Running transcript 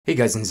Hey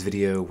guys, in this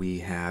video we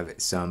have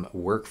some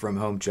work from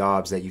home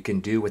jobs that you can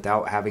do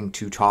without having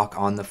to talk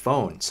on the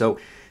phone. So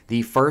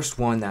the first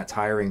one that's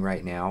hiring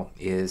right now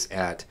is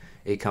at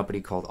a company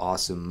called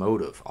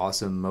Awesomemotive.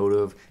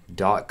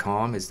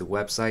 Awesomemotive.com is the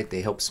website.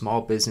 They help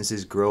small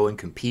businesses grow and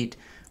compete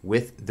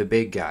with the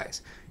big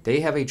guys.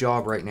 They have a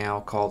job right now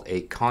called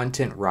a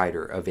content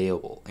writer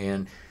available,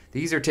 and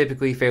these are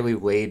typically fairly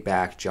laid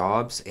back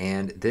jobs,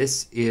 and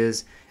this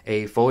is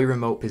a fully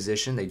remote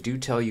position. They do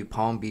tell you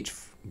Palm Beach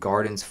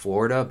Gardens,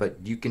 Florida, but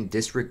you can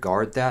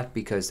disregard that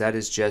because that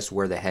is just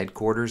where the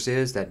headquarters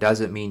is. That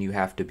doesn't mean you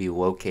have to be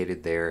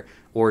located there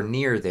or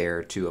near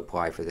there to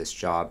apply for this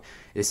job.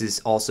 This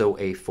is also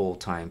a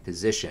full-time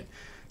position.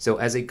 So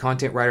as a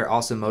content writer,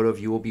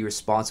 Awesomemotive, you will be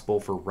responsible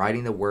for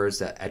writing the words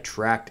that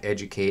attract,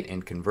 educate,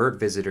 and convert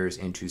visitors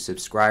into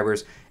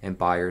subscribers and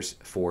buyers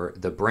for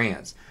the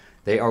brands.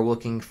 They are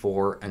looking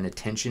for an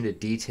attention to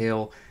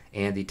detail,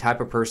 and the type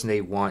of person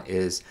they want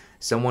is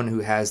someone who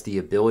has the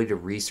ability to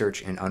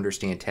research and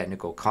understand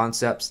technical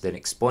concepts, then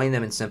explain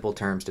them in simple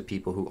terms to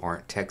people who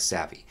aren't tech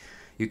savvy.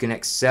 You can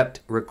accept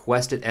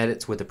requested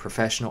edits with a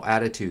professional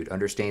attitude,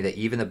 understanding that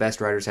even the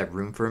best writers have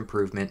room for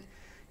improvement.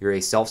 You're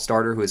a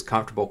self-starter who is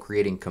comfortable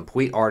creating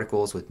complete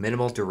articles with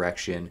minimal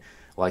direction,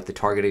 like the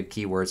targeted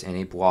keywords in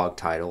a blog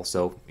title.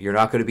 So you're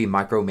not going to be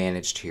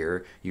micromanaged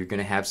here. You're going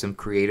to have some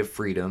creative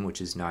freedom,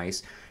 which is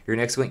nice. You're an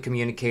excellent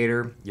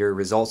communicator. You're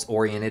results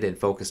oriented and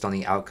focused on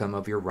the outcome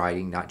of your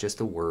writing, not just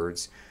the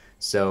words.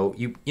 So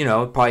it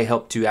probably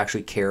help to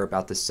actually care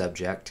about the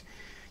subject.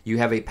 You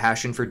have a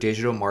passion for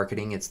digital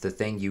marketing. It's the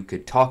thing you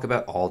could talk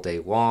about all day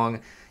long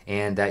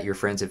and that your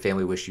friends and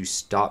family wish you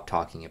stopped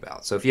talking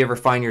about. So if you ever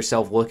find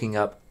yourself looking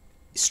up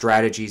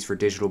strategies for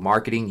digital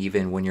marketing,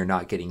 even when you're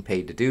not getting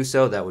paid to do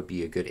so, that would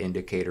be a good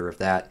indicator of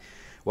that.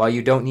 While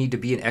you don't need to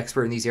be an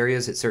expert in these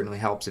areas, it certainly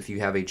helps if you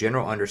have a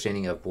general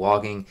understanding of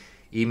blogging,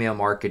 email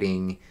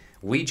marketing,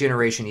 lead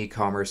generation,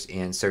 e-commerce,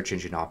 and search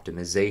engine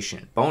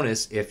optimization.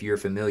 Bonus if you're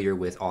familiar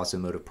with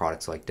Awesomemotive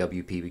products like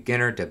WP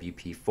Beginner,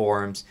 WP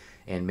Forums,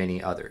 and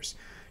many others.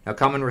 Now,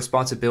 common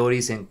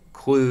responsibilities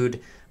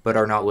include, but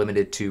are not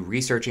limited to,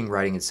 researching,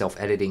 writing, and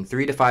self-editing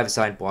 3 to 5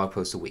 assigned blog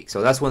posts a week.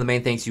 So that's one of the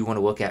main things you want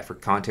to look at for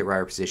content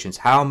writer positions.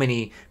 How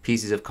many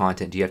pieces of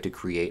content do you have to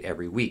create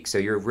every week? So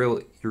you're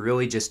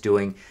really just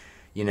doing,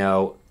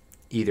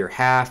 either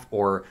half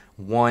or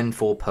one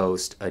full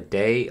post a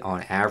day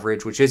on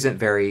average, which isn't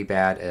very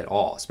bad at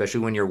all.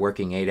 Especially when you're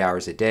working 8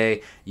 hours a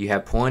day, you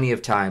have plenty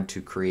of time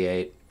to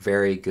create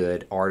very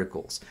good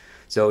articles.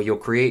 So you'll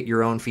create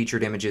your own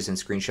featured images and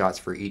screenshots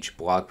for each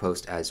blog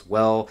post as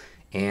well.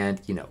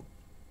 And,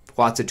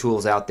 lots of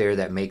tools out there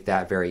that make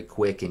that very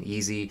quick and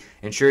easy.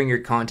 Ensuring your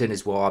content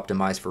is well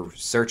optimized for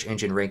search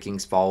engine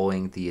rankings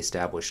following the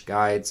established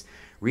guides.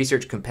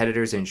 Research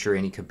competitors and ensure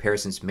any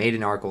comparisons made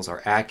in articles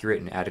are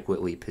accurate and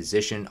adequately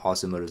position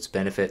Awesomemotive's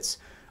benefits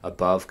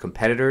above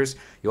competitors.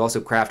 You also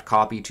craft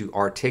copy to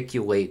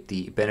articulate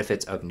the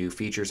benefits of new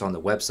features on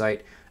the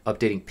website,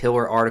 updating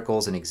pillar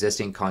articles and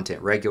existing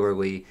content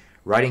regularly,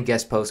 writing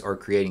guest posts, or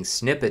creating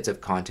snippets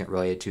of content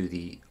related to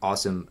the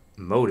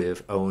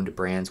Awesomemotive owned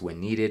brands when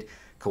needed.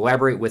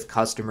 Collaborate with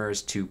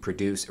customers to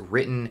produce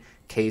written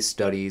case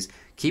studies,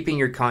 keeping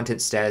your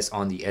content status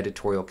on the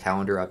editorial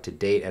calendar up to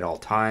date at all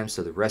times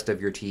so the rest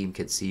of your team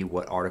can see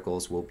what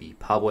articles will be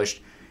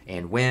published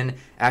and when,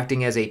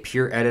 acting as a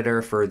peer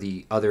editor for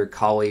the other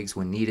colleagues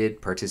when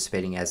needed,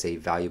 participating as a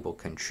valuable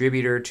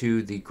contributor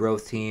to the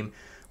growth team,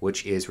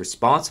 which is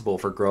responsible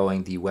for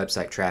growing the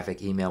website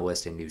traffic, email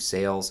list, and new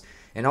sales,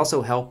 and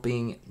also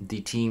helping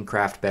the team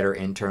craft better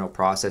internal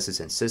processes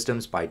and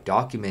systems by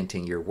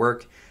documenting your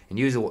work and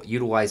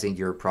utilizing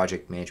your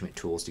project management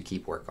tools to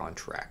keep work on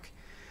track.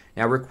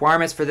 Now,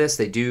 requirements for this,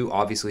 they do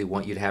obviously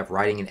want you to have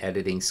writing and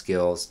editing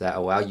skills that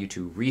allow you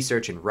to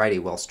research and write a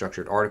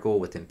well-structured article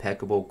with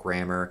impeccable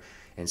grammar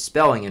and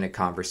spelling in a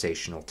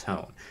conversational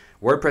tone.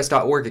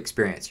 WordPress.org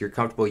experience. You're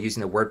comfortable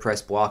using the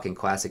WordPress block and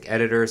classic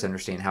editors,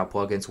 understand how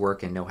plugins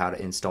work, and know how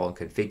to install and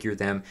configure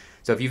them.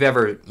 So if you've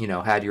ever,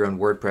 had your own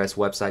WordPress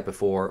website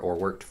before or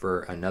worked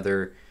for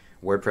another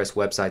WordPress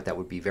website, that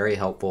would be very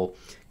helpful.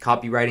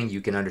 Copywriting,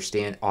 you can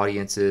understand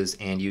audiences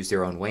and use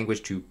their own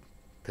language to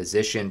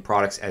position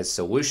products as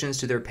solutions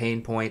to their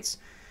pain points.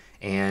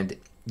 And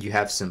you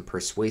have some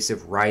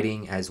persuasive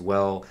writing as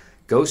well.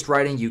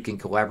 Ghostwriting, you can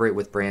collaborate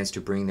with brands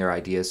to bring their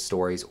ideas,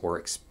 stories,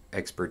 or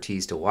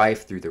expertise to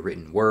life through the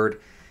written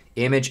word.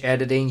 Image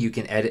editing, you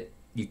can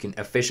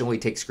efficiently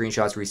take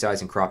screenshots,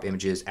 resize and crop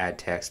images, add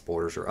text,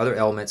 borders, or other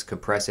elements,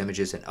 compress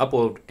images, and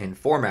upload and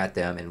format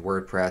them in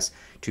WordPress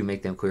to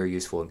make them clear,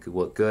 useful, and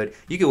look good.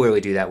 You can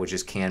literally do that with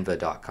just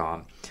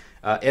canva.com.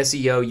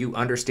 SEO, you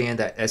understand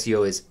that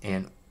SEO is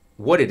and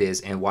what it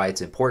is and why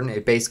it's important.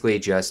 It basically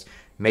just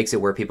makes it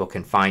where people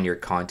can find your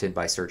content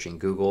by searching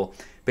Google.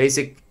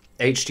 Basic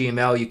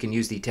HTML, you can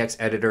use the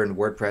text editor in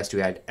WordPress to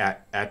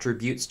add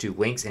attributes to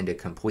links and to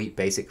complete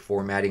basic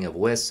formatting of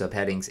lists,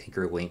 subheadings,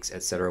 anchor links,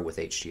 etc. with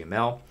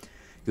HTML.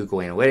 Google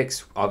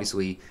Analytics,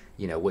 obviously,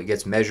 what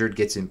gets measured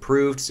gets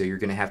improved, so you're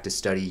going to have to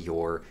study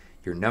your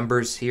your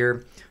numbers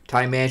here.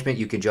 Time management,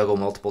 you can juggle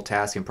multiple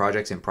tasks and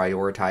projects and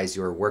prioritize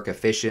your work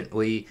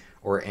efficiently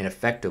and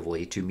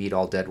effectively to meet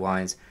all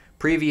deadlines.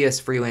 Previous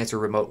freelancer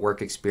remote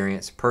work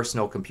experience,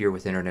 personal computer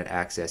with internet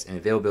access, and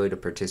availability to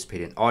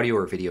participate in audio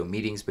or video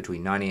meetings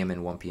between 9 a.m.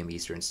 and 1 p.m.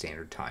 Eastern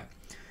Standard Time.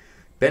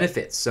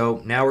 Benefits.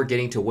 So now we're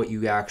getting to what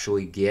you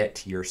actually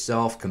get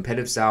yourself.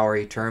 Competitive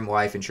salary, term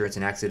life insurance,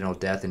 and accidental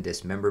death and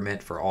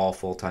dismemberment for all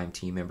full-time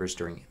team members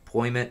during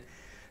employment.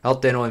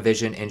 Health, dental, and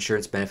vision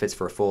insurance benefits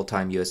for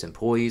full-time U.S.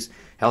 employees.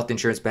 Health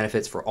insurance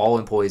benefits for all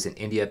employees in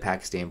India,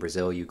 Pakistan,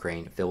 Brazil,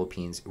 Ukraine,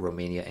 Philippines,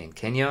 Romania, and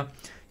Kenya.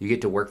 You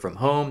get to work from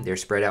home. They're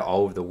spread out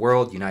all over the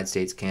world, United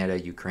States, Canada,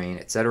 Ukraine,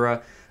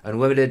 etc.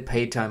 Unlimited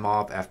paid time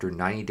off after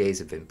 90 days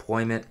of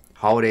employment.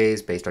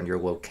 Holidays based on your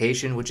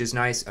location, which is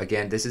nice.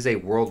 Again, this is a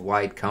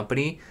worldwide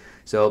company,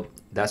 so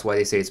that's why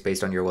they say it's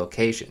based on your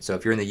location. So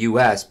if you're in the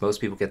U.S.,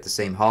 most people get the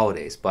same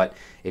holidays, but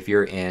if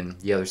you're in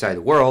the other side of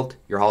the world,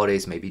 your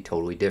holidays may be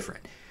totally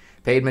different.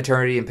 Paid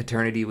maternity and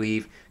paternity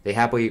leave. They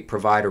happily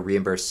provide or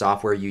reimburse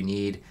software you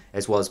need,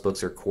 as well as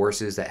books or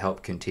courses that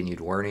help continued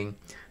learning.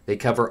 They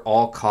cover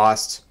all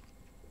costs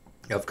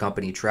of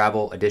company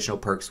travel, additional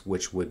perks,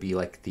 which would be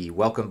like the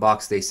welcome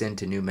box they send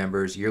to new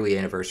members, yearly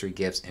anniversary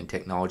gifts, and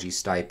technology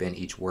stipend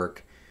each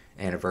work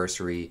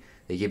anniversary.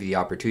 They give you the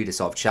opportunity to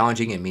solve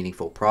challenging and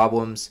meaningful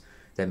problems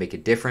that make a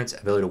difference,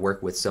 ability to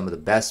work with some of the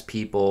best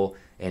people,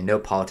 and no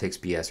politics,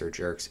 BS, or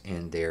jerks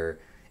in their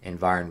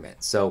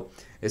environment. So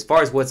as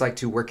far as what it's like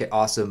to work at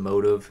Awesome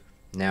Motive,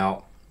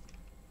 now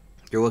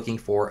you're looking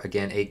for,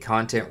 again, a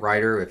content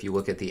writer. If you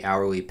look at the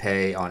hourly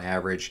pay on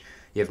average,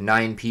 you have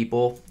 9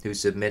 people who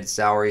submit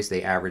salaries.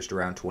 They averaged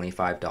around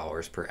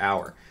 $25 per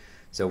hour.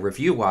 So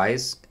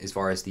review-wise, as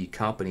far as the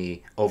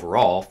company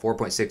overall,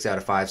 4.6 out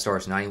of 5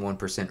 stars,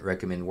 91%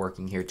 recommend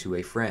working here to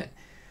a friend.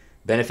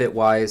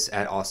 Benefit-wise,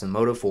 at Awesome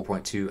Motive,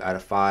 4.2 out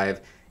of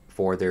 5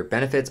 for their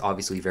benefits.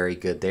 Obviously very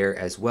good there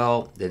as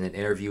well. Then an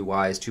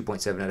interview-wise,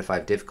 2.7 out of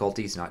 5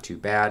 difficulties, not too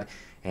bad.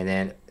 And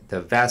then the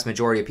vast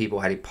majority of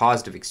people had a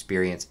positive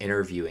experience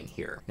interviewing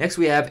here. Next,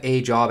 we have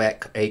a job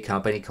at a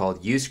company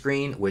called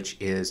Uscreen, which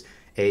is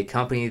a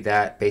company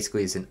that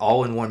basically is an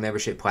all-in-one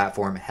membership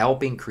platform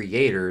helping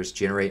creators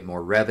generate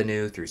more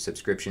revenue through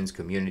subscriptions,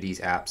 communities,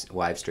 apps,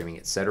 live streaming,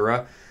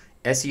 etc.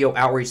 SEO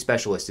outreach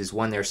specialist is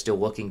one they're still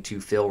looking to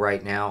fill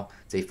right now.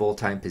 It's a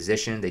full-time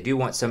position. They do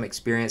want some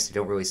experience. They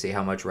don't really say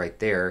how much right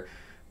there,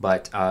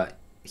 but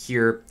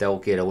here they'll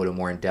get a little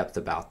more in depth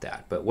about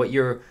that. But what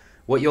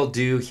you'll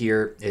do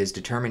here is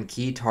determine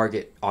key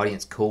target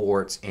audience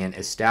cohorts and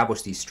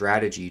establish the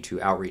strategy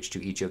to outreach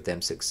to each of them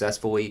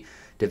successfully.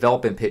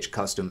 Develop and pitch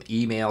custom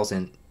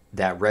emails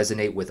that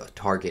resonate with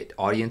target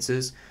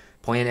audiences.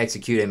 Plan,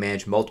 execute, and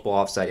manage multiple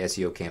offsite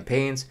SEO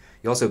campaigns.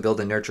 You also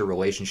build and nurture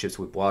relationships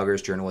with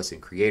bloggers, journalists,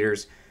 and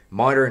creators.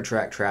 Monitor and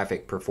track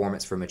traffic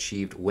performance from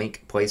achieved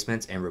link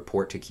placements and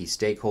report to key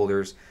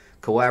stakeholders.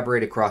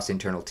 Collaborate across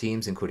internal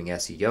teams, including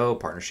SEO,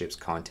 partnerships,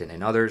 content,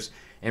 and others.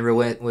 And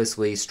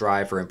relentlessly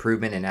strive for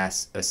improvement and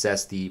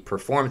assess the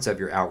performance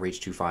of your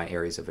outreach to find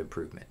areas of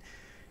improvement.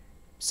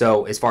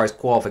 So as far as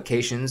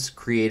qualifications,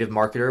 creative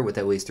marketer with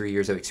at least 3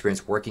 years of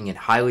experience working in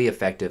highly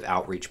effective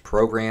outreach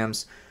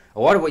programs. A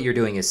lot of what you're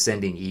doing is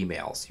sending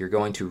emails. You're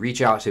going to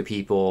reach out to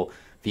people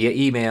via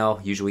email,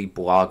 usually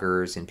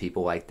bloggers and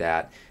people like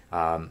that.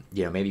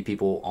 Maybe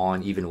people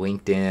on even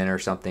LinkedIn or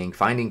something,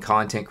 finding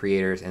content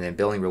creators and then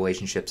building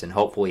relationships and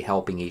hopefully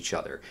helping each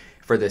other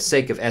for the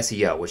sake of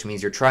SEO, which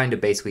means you're trying to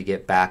basically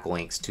get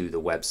backlinks to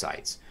the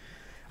websites.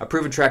 A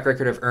proven track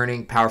record of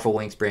earning powerful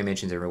links, brand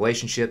mentions, and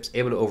relationships,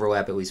 able to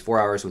overlap at least 4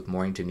 hours with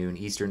morning to noon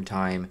Eastern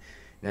time.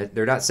 Now,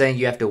 they're not saying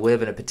you have to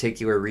live in a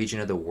particular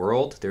region of the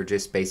world. They're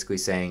just basically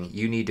saying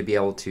you need to be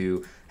able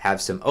to have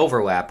some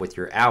overlap with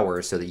your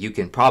hours so that you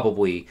can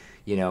probably,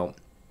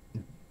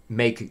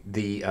 make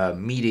the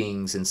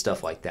meetings and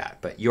stuff like that.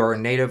 But you're a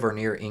native or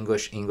near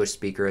English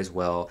speaker as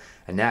well,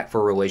 a knack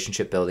for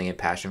relationship building and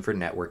passion for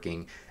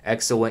networking,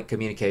 excellent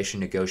communication,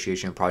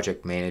 negotiation, and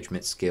project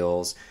management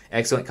skills,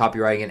 excellent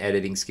copywriting and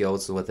editing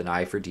skills with an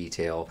eye for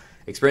detail,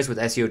 experience with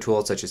SEO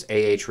tools such as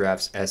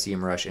Ahrefs,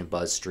 SEMrush, and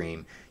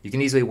BuzzStream. You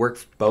can easily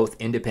work both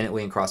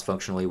independently and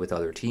cross-functionally with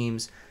other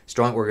teams.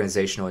 Strong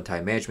organizational and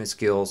time management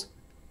skills,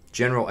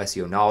 general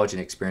SEO knowledge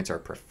and experience are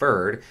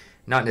preferred,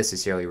 not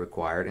necessarily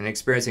required, and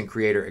experience in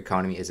creator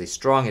economy is a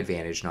strong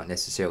advantage, not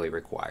necessarily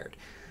required.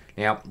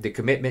 Now, the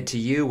commitment to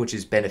you, which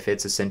is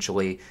benefits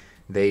essentially,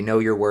 they know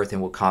your worth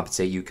and will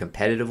compensate you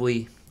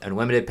competitively.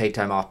 Unlimited paid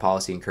time off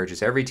policy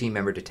encourages every team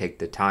member to take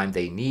the time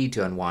they need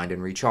to unwind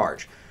and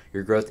recharge.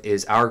 Your growth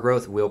is our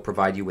growth. We'll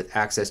provide you with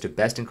access to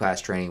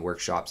best-in-class training,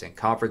 workshops, and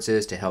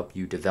conferences to help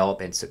you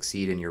develop and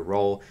succeed in your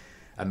role.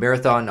 A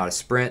marathon, not a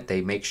sprint.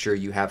 They make sure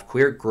you have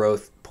clear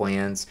growth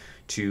plans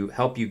to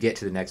help you get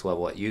to the next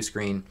level at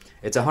Uscreen.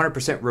 It's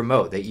 100%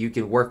 remote, that you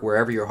can work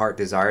wherever your heart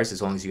desires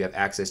as long as you have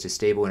access to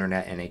stable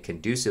internet and a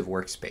conducive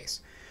workspace.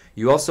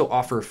 They also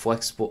offer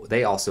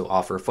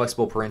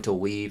flexible parental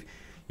leave.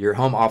 Your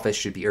home office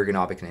should be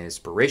ergonomic and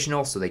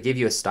inspirational, so they give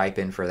you a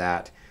stipend for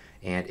that.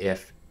 And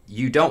if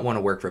you don't want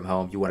to work from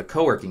home, you want a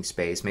co-working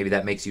space, maybe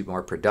that makes you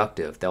more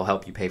productive. They'll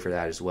help you pay for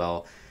that as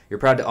well. You're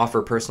proud to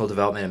offer personal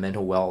development and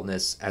mental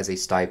wellness as a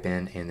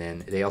stipend, and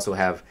then they also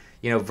have,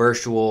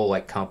 virtual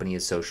like company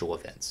and social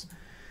events.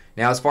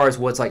 Now, as far as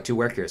what's like to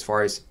work here, as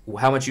far as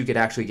how much you could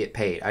actually get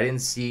paid, I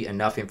didn't see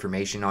enough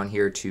information on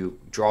here to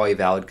draw a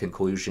valid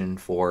conclusion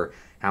for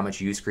how much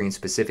Uscreen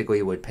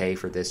specifically would pay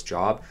for this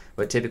job.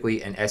 But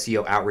typically, an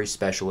SEO outreach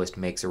specialist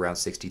makes around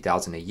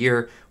 $60,000 a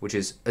year, which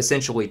is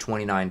essentially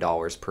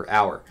 $29 per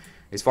hour.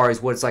 As far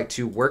as what it's like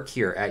to work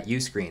here at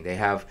Uscreen, they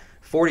have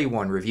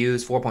 41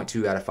 reviews,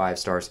 4.2 out of 5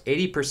 stars.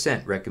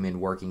 80%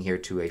 recommend working here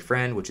to a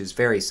friend, which is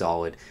very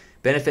solid.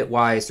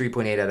 Benefit-wise,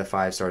 3.8 out of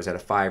 5 stars out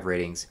of 5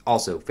 ratings,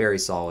 also very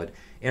solid.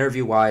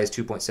 Interview-wise,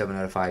 2.7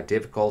 out of 5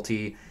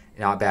 difficulty,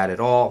 not bad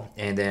at all.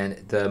 And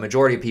then the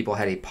majority of people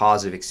had a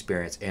positive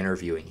experience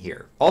interviewing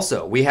here.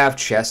 Also, we have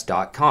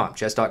chess.com.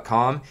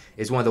 Chess.com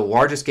is one of the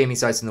largest gaming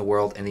sites in the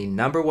world and the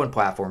 #1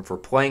 platform for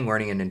playing,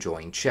 learning, and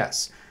enjoying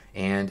chess.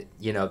 And,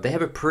 they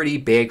have a pretty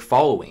big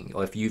following.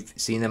 If you've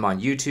seen them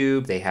on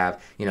YouTube, they have,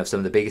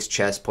 some of the biggest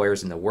chess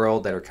players in the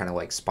world that are kind of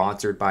like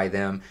sponsored by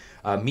them.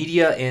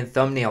 Media and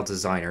thumbnail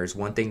designers,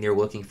 one thing they're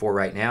looking for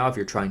right now, if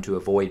you're trying to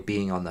avoid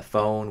being on the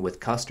phone with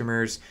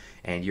customers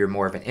and you're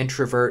more of an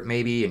introvert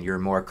maybe and you're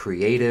more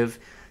creative,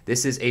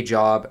 this is a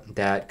job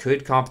that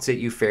could compensate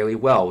you fairly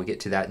well. We'll get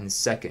to that in a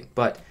second.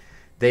 But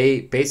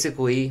they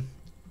basically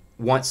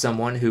want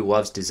someone who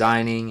loves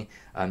designing.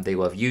 They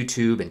love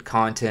YouTube and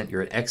content.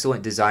 You're an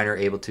excellent designer,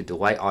 able to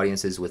delight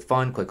audiences with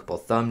fun, clickable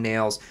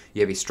thumbnails.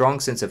 You have a strong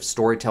sense of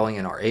storytelling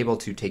and are able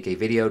to take a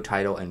video,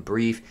 title, and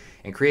brief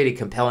and create a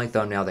compelling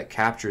thumbnail that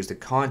captures the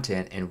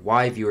content and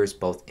why viewers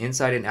both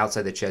inside and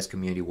outside the chess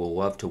community will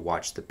love to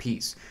watch the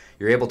piece.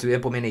 You're able to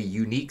implement a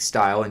unique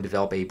style and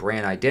develop a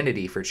brand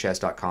identity for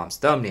chess.com's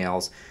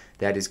thumbnails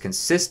that is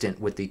consistent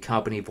with the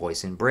company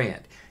voice and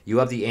brand. You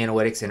have the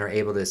analytics and are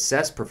able to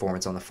assess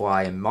performance on the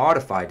fly and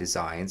modify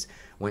designs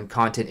when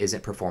content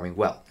isn't performing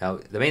well. Now,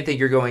 the main thing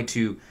you're going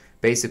to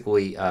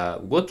basically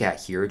look at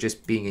here,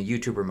 just being a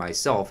YouTuber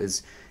myself,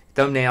 is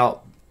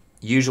thumbnail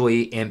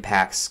usually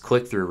impacts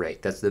click-through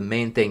rate. That's the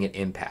main thing it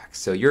impacts.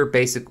 So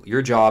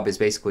your job is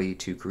basically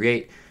to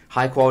create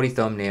high-quality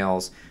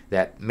thumbnails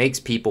that makes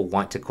people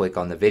want to click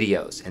on the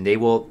videos, and they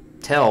will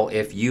tell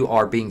if you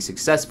are being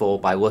successful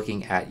by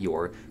looking at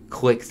your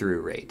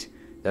click-through rate.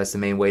 That's the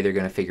main way they're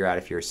going to figure out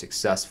if you're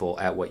successful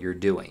at what you're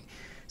doing.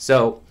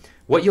 So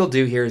what you'll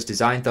do here is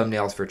design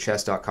thumbnails for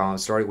chess.com,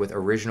 starting with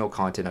original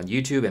content on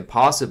YouTube and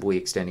possibly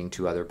extending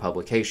to other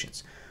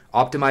publications.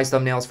 Optimize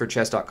thumbnails for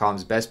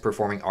chess.com's best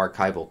performing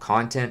archival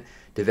content.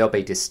 Develop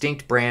a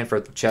distinct brand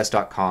for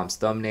chess.com's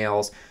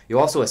thumbnails.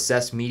 You'll also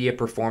assess media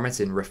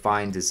performance and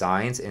refine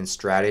designs and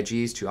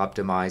strategies to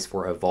optimize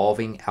for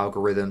evolving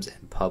algorithms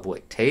and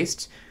public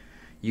tastes.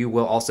 You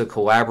will also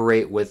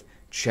collaborate with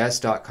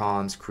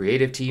chess.com's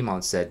creative team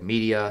on said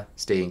media,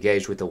 stay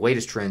engaged with the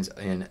latest trends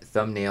in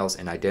thumbnails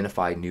and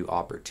identify new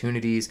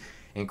opportunities,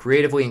 and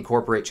creatively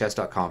incorporate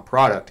chess.com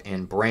product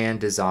and brand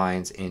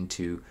designs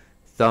into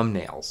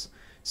thumbnails.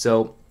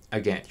 So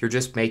again, you're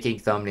just making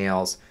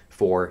thumbnails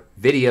for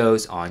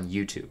videos on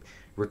YouTube.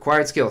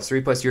 Required skills,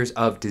 3+ years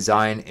of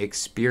design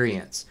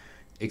experience.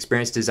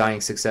 Experience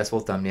designing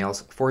successful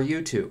thumbnails for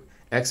YouTube.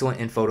 Excellent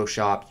in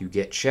Photoshop, you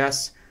get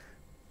chess,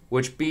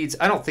 which means,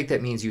 I don't think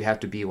that means you have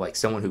to be like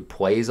someone who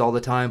plays all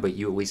the time, but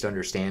you at least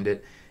understand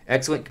it.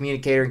 Excellent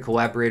communicator and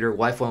collaborator,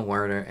 lifelong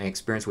learner, and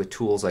experience with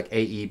tools like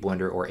AE,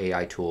 Blender, or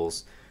AI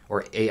tools,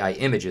 or AI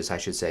images, I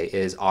should say,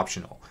 is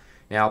optional.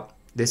 Now,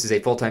 this is a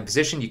full-time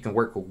position. You can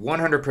work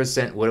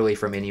 100% literally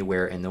from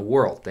anywhere in the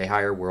world. They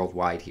hire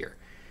worldwide here.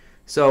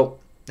 So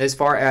as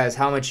far as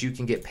how much you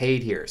can get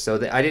paid here, so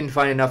I didn't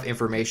find enough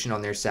information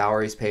on their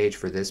salaries page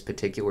for this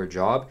particular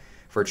job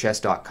for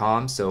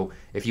chess.com. So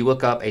if you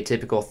look up a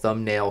typical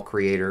thumbnail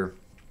creator,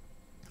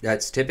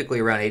 that's typically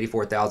around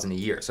 $84,000 a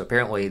year. So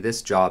apparently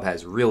this job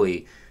has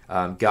really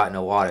gotten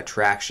a lot of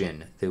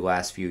traction the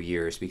last few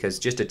years, because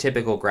just a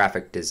typical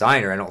graphic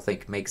designer I don't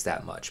think makes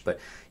that much. But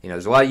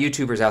there's a lot of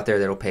YouTubers out there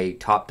that'll pay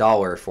top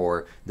dollar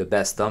for the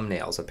best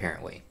thumbnails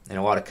apparently, and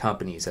a lot of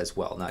companies as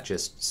well, not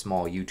just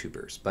small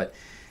YouTubers. But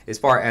as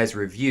far as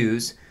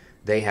reviews,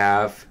 they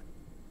have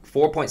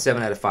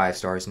 4.7 out of 5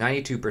 stars,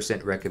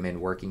 92% recommend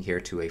working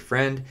here to a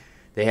friend.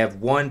 They have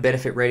 1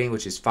 benefit rating,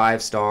 which is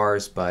 5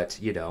 stars, but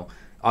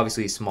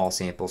obviously small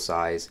sample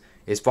size.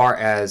 As far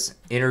as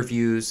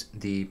interviews,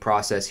 the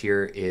process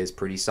here is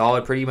pretty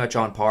solid, pretty much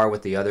on par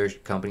with the other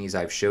companies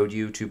I've showed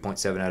you.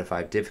 2.7 out of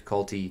 5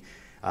 difficulty,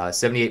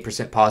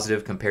 78%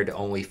 positive compared to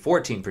only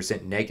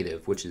 14%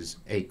 negative, which is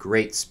a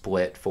great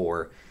split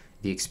for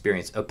the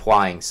experience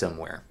applying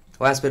somewhere.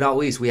 Last but not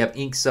least, we have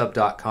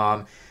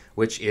inksub.com,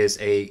 which is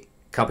a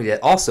company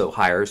that also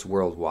hires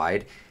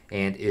worldwide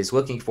and is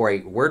looking for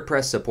a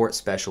WordPress support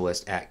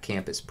specialist at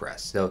Campus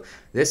Press. So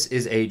this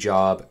is a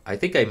job, I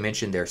think I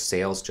mentioned their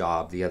sales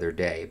job the other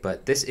day,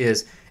 but this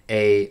is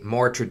a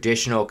more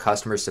traditional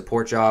customer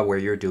support job where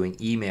you're doing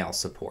email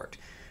support.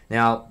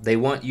 Now, they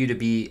want you to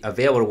be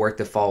available to work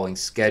the following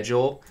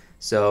schedule.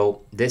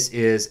 So this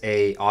is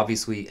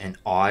obviously an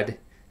odd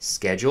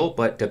schedule,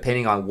 but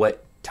depending on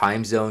what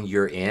time zone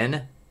you're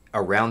in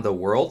around the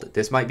world,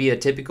 this might be a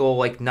typical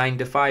like 9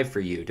 to 5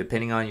 for you,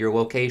 depending on your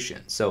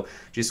location. So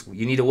just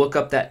you need to look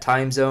up that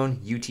time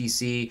zone,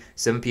 UTC,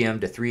 7 p.m.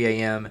 to 3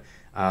 a.m.,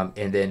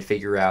 and then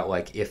figure out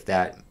like if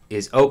that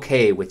is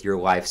okay with your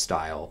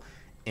lifestyle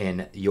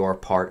in your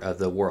part of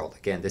the world.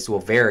 Again, this will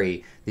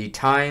vary. The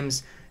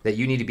times that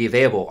you need to be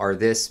available are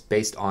this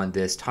based on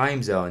this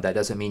time zone. That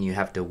doesn't mean you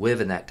have to live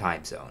in that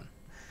time zone.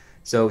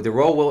 So the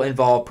role will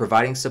involve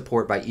providing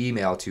support by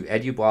email to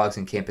EduBlogs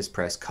and Campus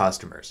Press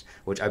customers,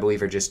 which I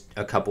believe are just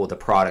a couple of the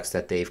products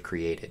that they've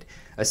created,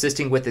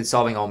 assisting with and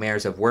solving all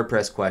manners of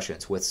WordPress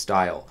questions with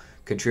style,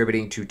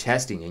 contributing to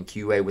testing and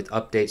QA with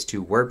updates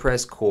to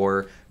WordPress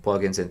core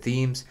plugins and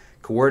themes,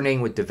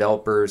 coordinating with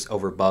developers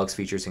over bugs,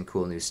 features, and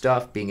cool new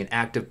stuff, being an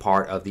active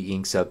part of the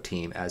InkSub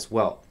team as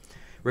well.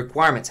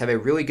 Requirements: have a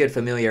really good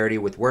familiarity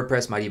with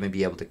WordPress, might even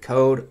be able to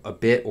code a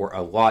bit or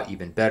a lot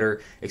even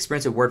better,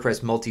 experience with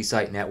WordPress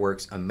multi-site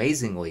networks,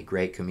 amazingly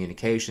great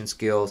communication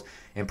skills,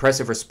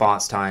 impressive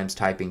response times,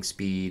 typing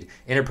speed,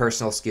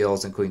 interpersonal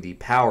skills, including the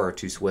power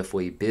to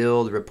swiftly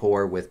build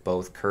rapport with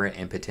both current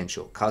and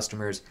potential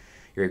customers.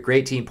 You're a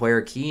great team player,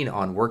 keen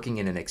on working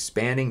in an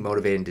expanding,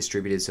 motivated, and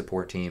distributed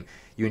support team.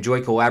 You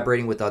enjoy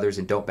collaborating with others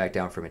and don't back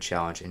down from a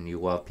challenge, and you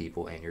love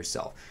people and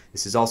yourself.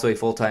 This is also a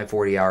full-time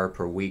 40-hour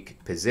per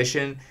week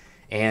position,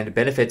 and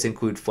benefits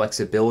include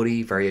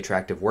flexibility, very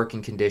attractive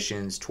working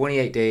conditions,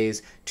 28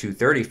 days to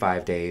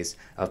 35 days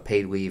of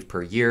paid leave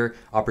per year,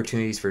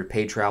 opportunities for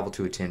paid travel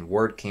to attend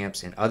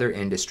WordCamps and other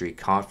industry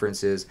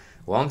conferences,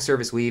 long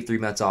service leave, 3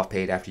 months off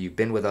paid after you've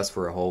been with us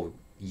for a whole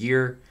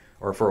year,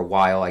 or for a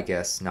while, I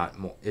guess, not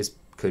more,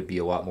 could be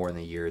a lot more than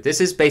a year. This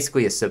is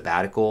basically a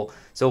sabbatical.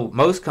 So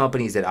most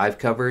companies that I've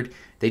covered,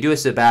 they do a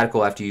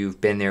sabbatical after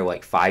you've been there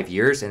like 5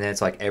 years, and then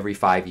it's like every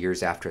 5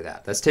 years after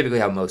that. That's typically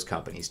how most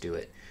companies do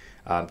it.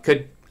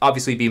 Could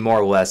obviously be more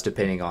or less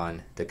depending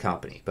on the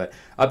company, but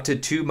up to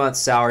 2 months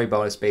salary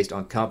bonus based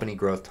on company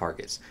growth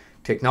targets.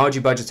 Technology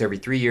budgets every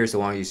 3 years. The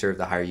longer you serve,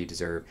 the higher you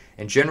deserve.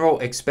 And general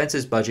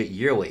expenses budget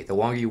yearly. The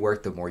longer you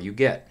work, the more you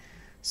get.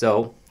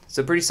 So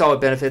some pretty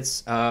solid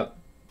benefits.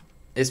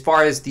 As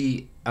far as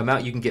the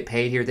amount you can get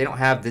paid here, they don't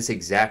have this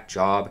exact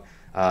job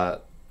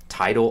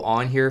title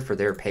on here for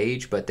their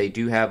page, but they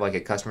do have like a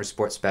customer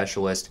support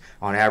specialist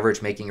on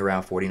average making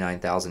around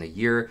 $49,000 a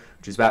year,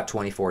 which is about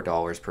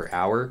 $24 per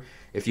hour.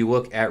 If you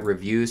look at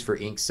reviews for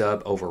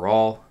InkSub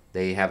overall,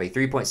 they have a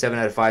 3.7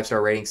 out of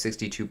 5-star rating,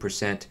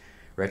 62%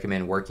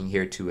 recommend working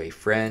here to a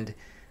friend.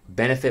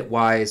 Benefit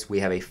wise, we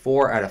have a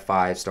 4 out of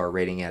 5-star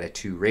rating out of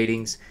 2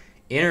 ratings.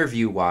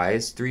 Interview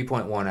wise,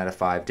 3.1 out of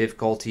 5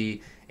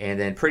 difficulty, and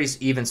then pretty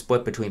even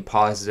split between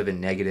positive and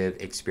negative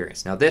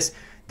experience. Now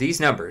these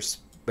numbers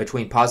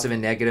between positive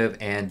and negative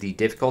and the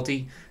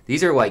difficulty,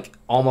 these are like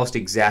almost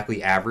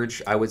exactly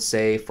average, I would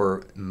say,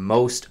 for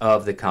most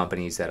of the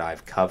companies that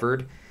I've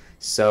covered.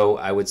 So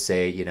I would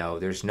say, you know,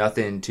 there's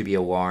nothing to be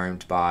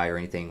alarmed by or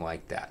anything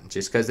like that.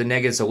 Just because the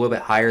negative's a little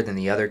bit higher than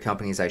the other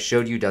companies I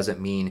showed you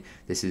doesn't mean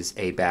this is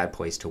a bad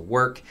place to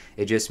work.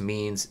 It just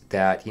means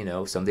that, you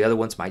know, some of the other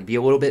ones might be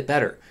a little bit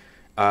better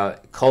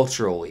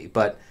culturally.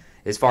 But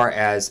as far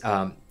as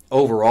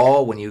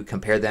overall, when you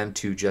compare them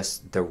to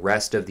just the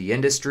rest of the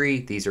industry,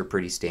 these are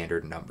pretty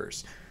standard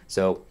numbers.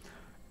 So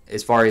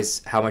as far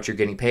as how much you're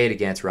getting paid,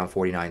 again, it's around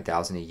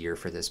 $49,000 a year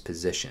for this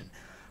position.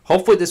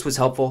 Hopefully this was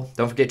helpful.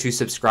 Don't forget to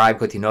subscribe,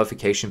 click the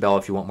notification bell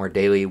if you want more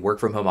daily work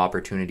from home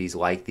opportunities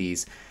like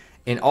these.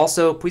 And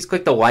also, please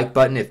click the like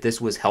button if this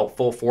was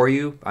helpful for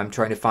you. I'm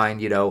trying to find,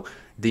 you know,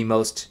 the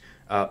most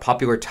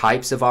popular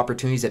types of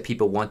opportunities that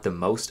people want the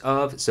most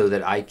of so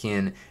that I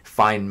can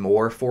find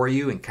more for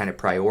you and kind of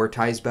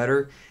prioritize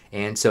better.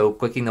 And so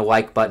clicking the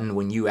like button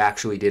when you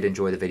actually did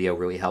enjoy the video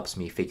really helps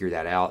me figure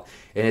that out.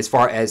 And as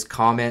far as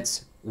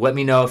comments, let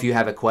me know if you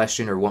have a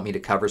question or want me to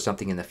cover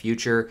something in the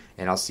future,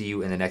 and I'll see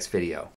you in the next video.